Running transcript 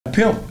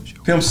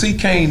Pimp C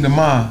came to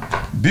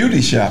my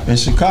beauty shop in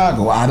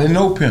Chicago. I didn't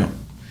know Pimp.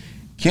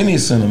 Kenny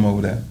sent him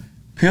over there.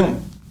 Pimp,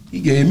 he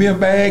gave me a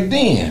bag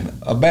then,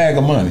 a bag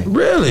of money.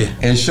 Really?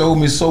 And showed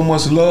me so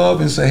much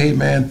love and said, hey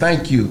man,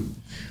 thank you.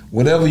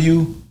 Whatever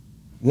you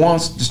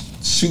want to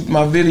shoot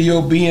my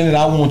video, be in it,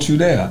 I want you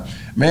there.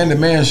 Man, the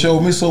man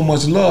showed me so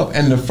much love.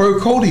 And the fur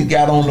coat he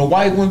got on, the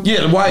white one,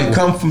 yeah, the white one,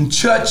 come from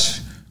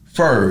Church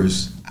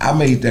Furs. I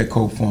made that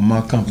coat for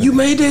my company. You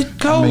made that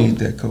coat? I made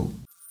that coat.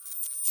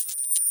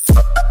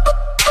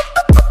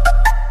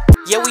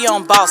 Yeah, we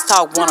on Boss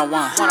Talk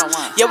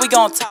 101. Yeah, we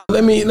gonna talk.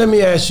 Let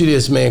me ask you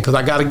this, man, because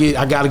I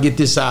gotta get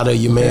this out of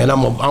you, man.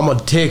 I'm a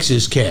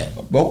Texas cat.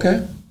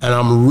 Okay. And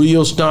I'm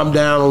real stomped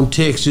down on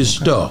Texas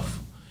stuff.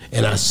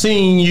 And I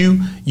seen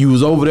you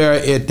was over there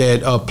at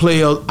that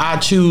Player I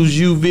Choose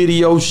You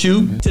video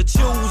shoot. To choose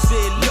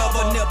it,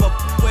 lover, never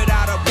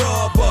without a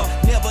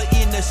rubber, never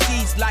in the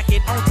sheets like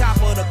it on top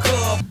of the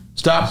cover.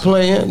 Stop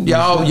playing,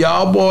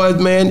 y'all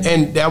boys, man,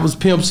 and that was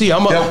Pimp C.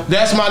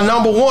 That's my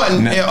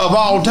 #1 of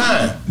all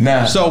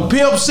time. So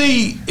Pimp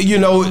C, you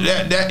know,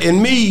 that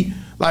and me,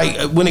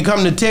 like when it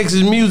comes to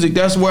Texas music,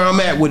 that's where I'm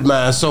at with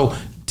mine. So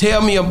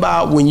tell me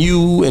about when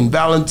you and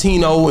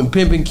Valentino and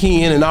Pimp and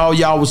Ken and all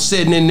y'all was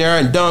sitting in there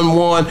and done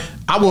one.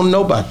 I want to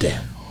know about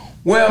that.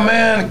 Well,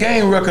 man,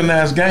 game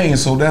recognized game,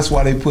 so that's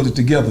why they put it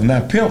together. Now,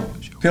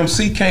 Pimp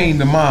C came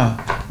to my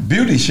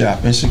beauty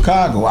shop in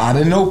Chicago. I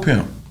didn't know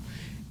Pimp.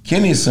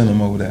 Kenny sent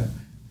him over there.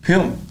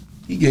 Pimp,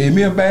 he gave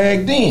me a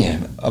bag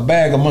then, a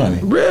bag of money.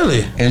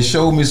 Really? And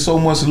showed me so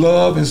much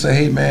love and said,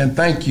 hey man,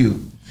 thank you.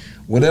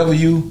 Whatever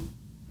you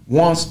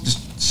want to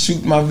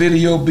shoot my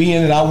video, be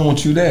in it, I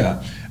want you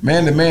there.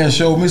 Man, the man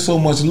showed me so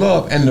much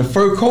love. And the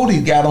fur coat he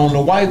got on,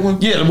 the white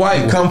one, yeah, the white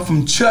one, come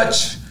from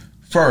Church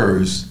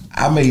Furs.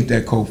 I made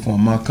that coat for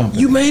my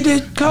company. You made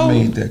that coat? I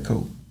made that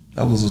coat.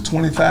 That was a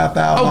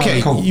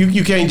 $25,000 coat.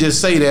 You can't just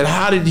say that.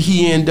 How did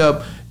he end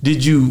up?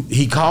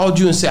 He called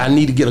you and said, I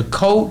need to get a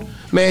coat?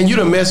 Man, you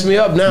done messed me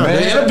up now. Man,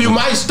 the interview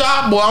might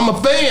stop, boy. I'm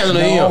a fan of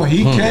him. No,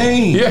 he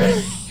came. Yeah.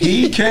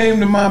 He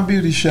came to my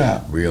beauty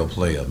shop. Real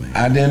player, man.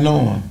 I didn't know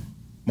him.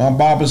 My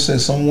barber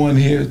said, someone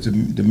here to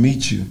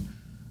meet you.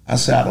 I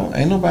said,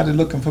 ain't nobody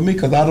looking for me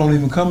because I don't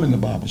even come in the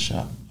barber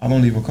shop. I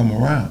don't even come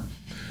around.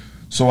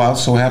 So I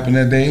so happened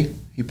that day,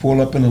 he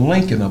pulled up in a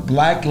Lincoln, a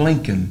black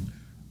Lincoln,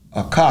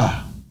 a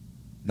car.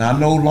 Not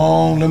no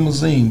long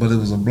limousine, but it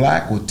was a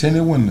black with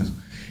tinted windows.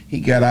 He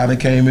got out and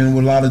came in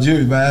with a lot of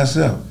jewelry by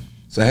himself.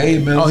 So, hey,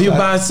 minister. Oh, he was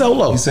buying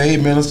solo? He said, hey,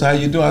 minister, how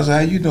you doing? I said,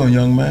 how you doing,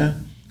 young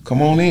man?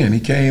 Come on in. He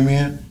came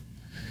in.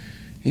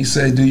 He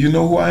said, do you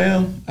know who I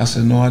am? I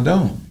said, no, I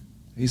don't.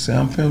 He said,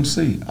 I'm Pimp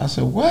C. I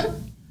said, what?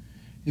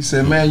 He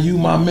said, man, you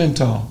my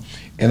mentor.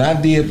 And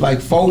I did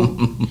like four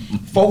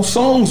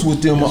songs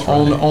with them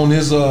on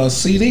his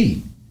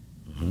CD.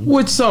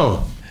 Which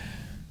song?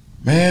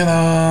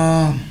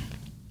 Man,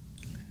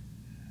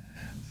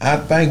 I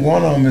think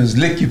one of them is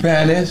Lick Your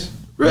Panties.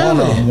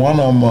 Really? One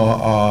of them,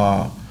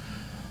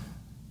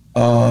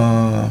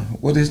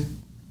 what is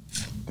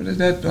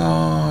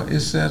that? It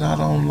said I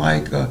don't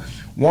like.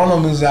 One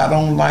of them is I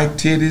don't like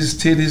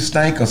titties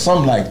stink or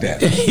something like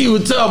that. He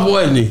was tough,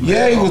 wasn't he?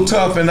 Yeah, he was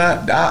tough, and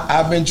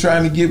I've been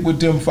trying to get with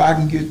them if I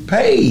can get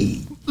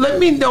paid. Let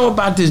me know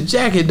about this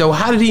jacket though.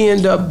 How did he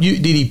end up?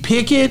 Did he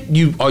pick it?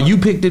 Or you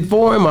picked it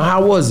for him, or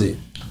how was it?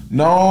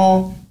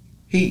 No,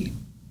 he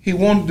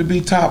wanted to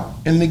be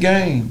top in the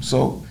game,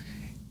 so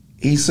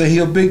he said he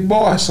a big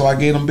boy. So I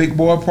gave him big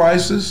boy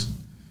prices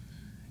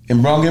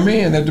and brought him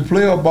in at the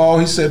player ball.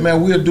 He said,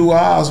 man, we'll do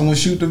ours when we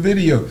shoot the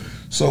video.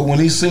 So when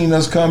he seen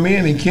us come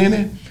in, and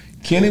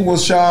Kenny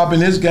was sharp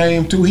in his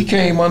game too. He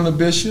came under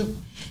Bishop.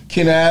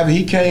 Kenny Ivey,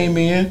 he came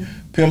in.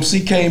 Pimp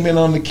C came in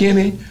under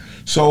Kenny.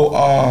 So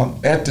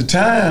at the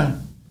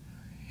time,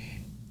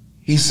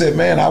 he said,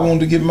 man, I wanted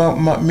to get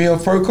me a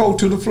fur coat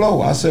to the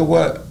floor. I said,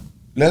 well,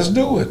 let's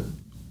do it.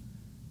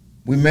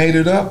 We made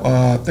it up.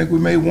 I think we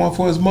made one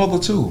for his mother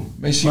too.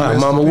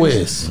 Mama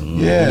West.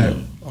 Yeah.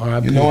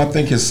 You know, I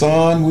think his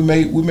son. We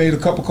made a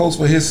couple coats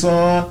for his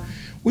son.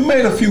 We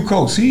made a few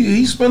coats.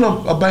 He spent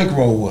a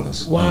bankroll with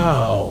us.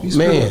 Wow,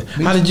 man.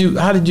 How did you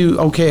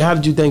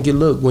think it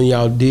looked when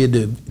y'all did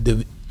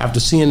the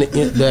after seeing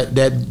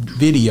that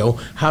video?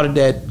 How did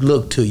that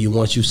look to you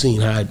once you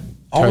seen how it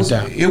turned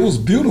out? It was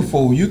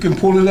beautiful. You can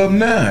pull it up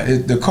now.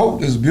 The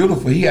coat is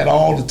beautiful. He had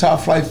all the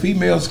top flight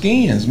female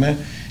skins, man.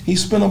 He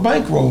spent a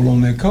bankroll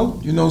on that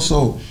coat, you know.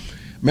 So,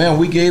 man,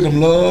 we gave him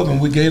love and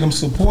we gave him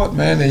support,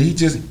 man. And he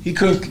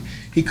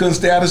couldn't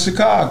stay out of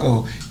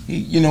Chicago.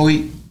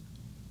 He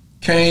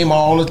came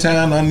all the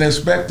time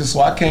unexpected, so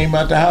I came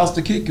out the house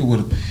to kick it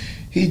with him.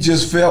 He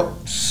just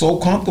felt so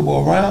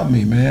comfortable around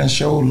me, man,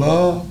 showed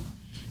love.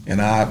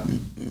 And I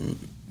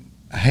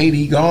hate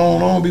he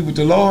gone on, be with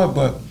the Lord,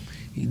 but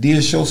he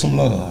did show some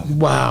love.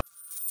 Wow.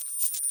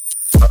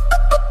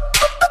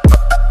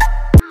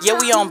 Yeah,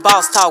 we on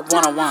Boss Talk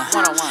 101.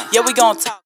 Yeah, we gonna talk.